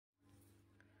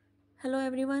Hello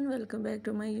everyone, welcome back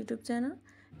to my YouTube channel.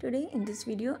 Today in this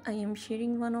video I am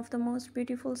sharing one of the most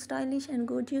beautiful, stylish and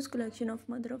gorgeous collection of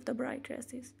mother of the bride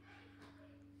dresses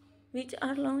which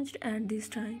are launched at this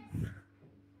time.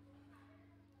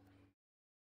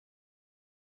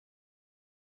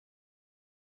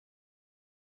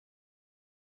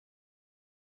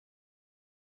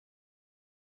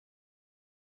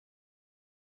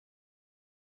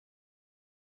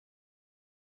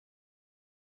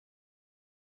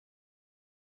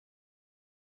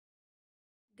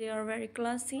 They are very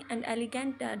classy and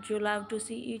elegant that you love to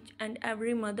see each and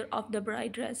every mother of the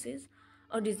bride dresses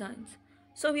or designs.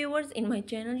 So viewers, in my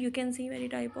channel you can see very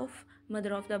type of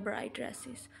mother of the bride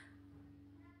dresses.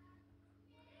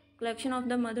 Collection of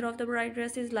the mother of the bride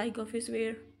dresses like office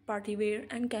wear, party wear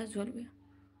and casual wear.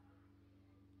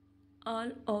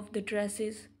 All of the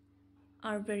dresses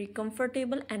are very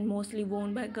comfortable and mostly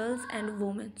worn by girls and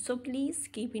women. So please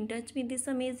keep in touch with this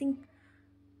amazing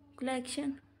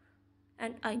collection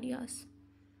and ideas.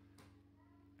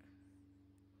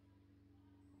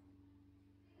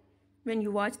 When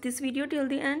you watch this video till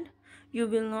the end, you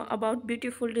will know about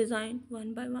beautiful design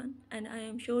one by one, and I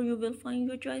am sure you will find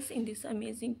your choice in this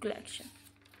amazing collection.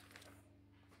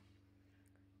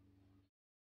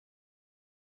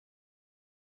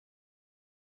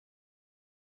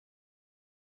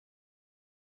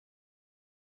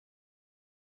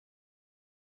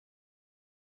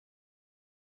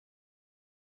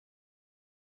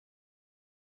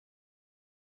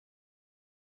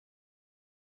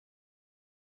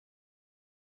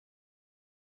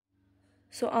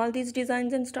 So all these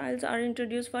designs and styles are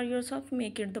introduced for yourself.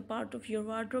 Make it the part of your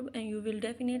wardrobe and you will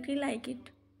definitely like it.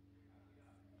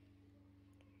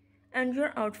 And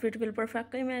your outfit will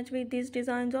perfectly match with these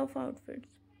designs of outfits.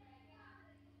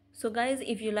 So guys,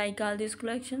 if you like all this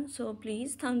collection, so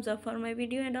please thumbs up for my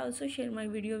video and also share my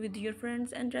video with your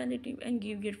friends and relatives and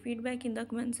give your feedback in the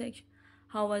comment section.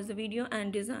 How was the video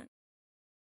and design?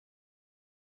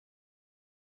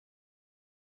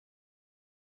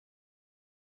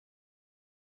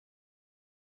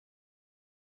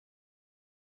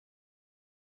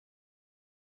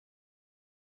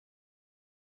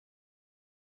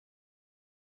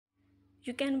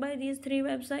 You can buy these three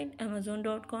websites: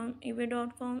 Amazon.com,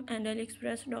 eBay.com and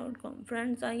AliExpress.com.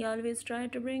 Friends, I always try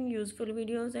to bring useful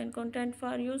videos and content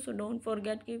for you, so don't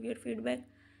forget give your feedback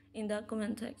in the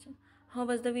comment section. How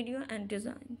was the video and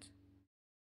designs?